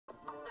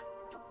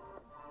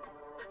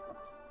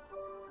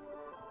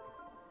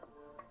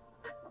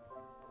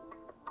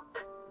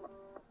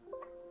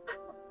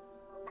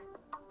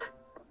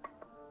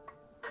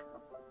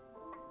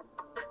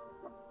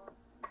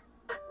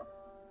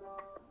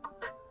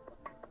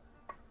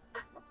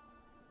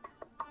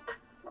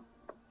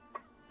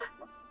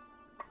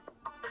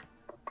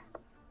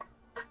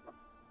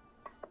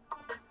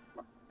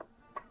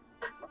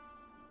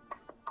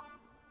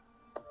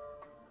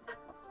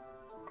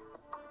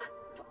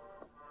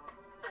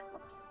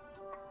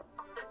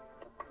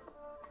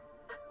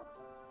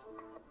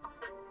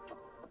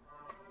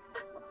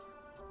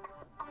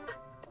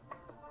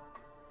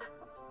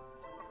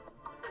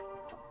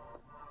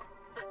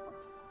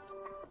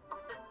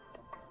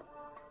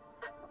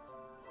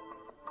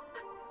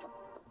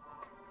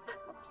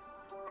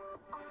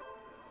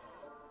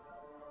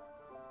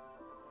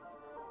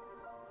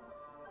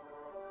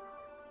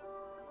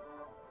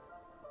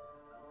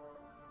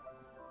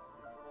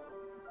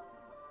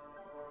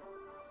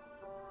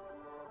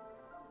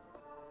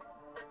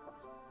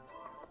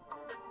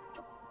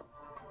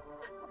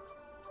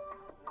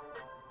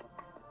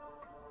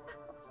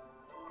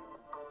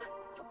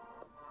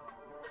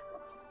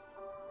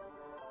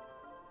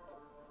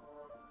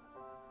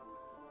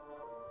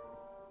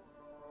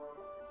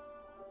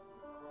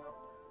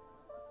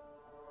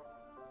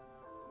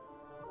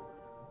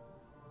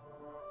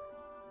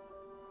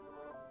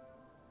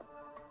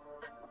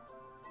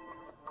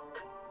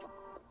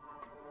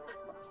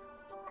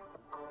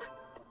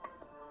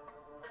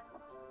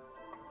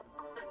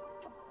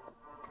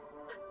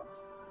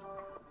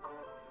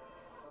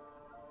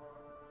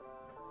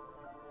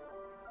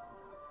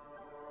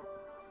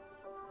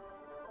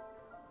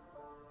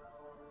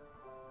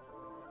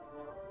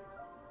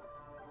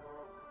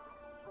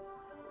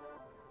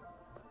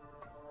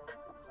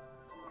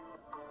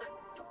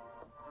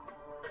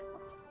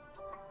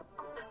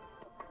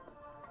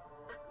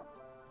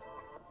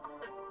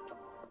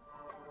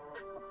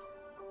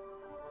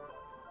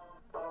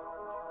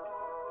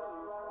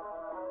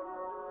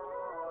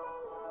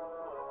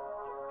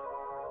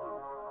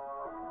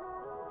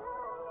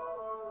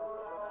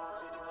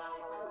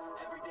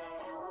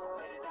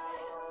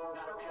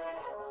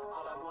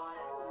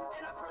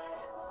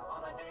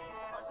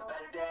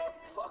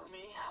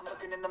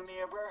looking in the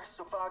mirror,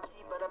 so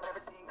foggy, but I've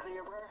never seen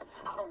clearer.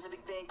 I don't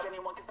really think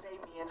anyone can save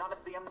me, and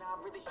honestly I'm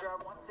not really sure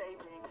I want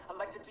saving. I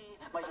like to be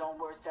my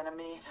own worst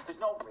enemy. There's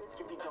no risk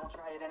if you don't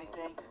try at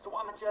anything, so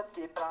I'ma just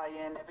keep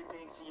buying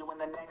everything. See you in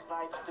the next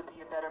life to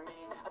be a better me.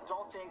 I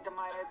don't think that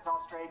my head's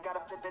on straight, gotta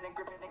flip it and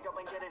grip it and go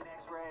and get an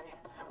x-ray.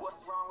 What's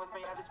wrong with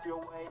me? I just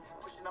feel weight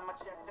pushing on my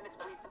chest and it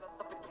squeezes till I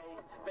suffocate.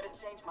 Better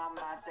change my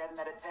mindset,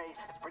 meditate.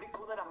 It's pretty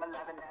cool that I'm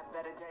alive and have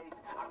better days.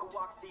 I could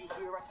walk, see,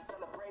 hear, I should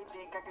celebrate.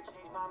 Think I could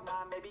change my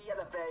mind, maybe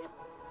elevate.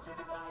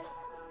 Living life,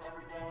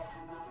 every day,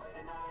 late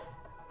at night,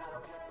 not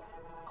okay.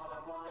 All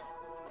I want,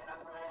 and I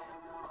pray,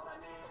 all I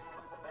need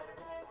is a better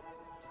day.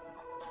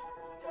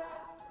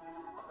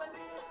 Yeah, all I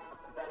need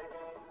is a better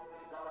day.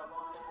 Is all I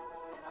want,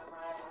 and I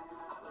pray,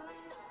 I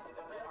believe in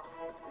a better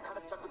day.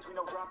 Kinda stuck between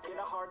a rock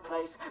and a hard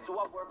place. Do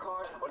I work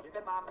hard or live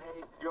at my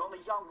pace? You're only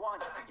young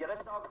once, yeah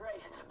that's all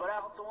great, but I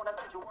also want a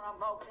future where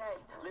I'm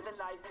okay. Living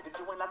life is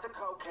doing lots of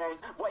cocaine.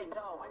 Wait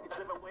no, it's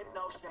living with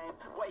no shame.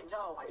 Wait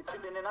no, it's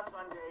sleeping in on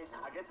Sundays.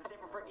 I guess it's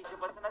different for each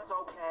of us and that's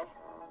okay.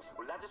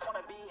 Well I just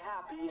wanna be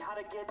happy. How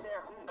to get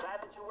there?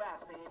 Glad that you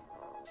asked me.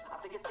 I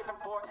think it's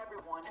different for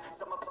everyone.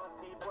 Some of us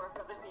need work,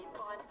 others need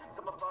fun.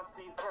 Some of us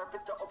need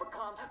purpose to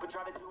overcome, but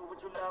try to do what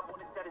you love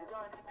when it's said and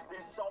done. Cause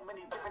there's so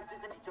many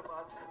differences in each of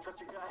us. Trust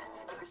your gut,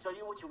 it can show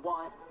you what you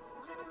want.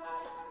 Living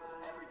life,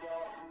 every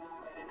day,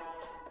 late at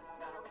night,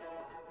 not okay.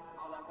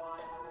 All I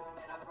want,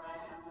 and I pray,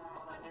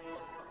 all I need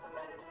is a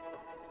better day.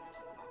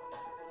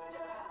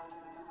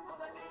 Yeah,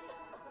 all I need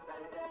is a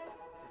better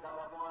day.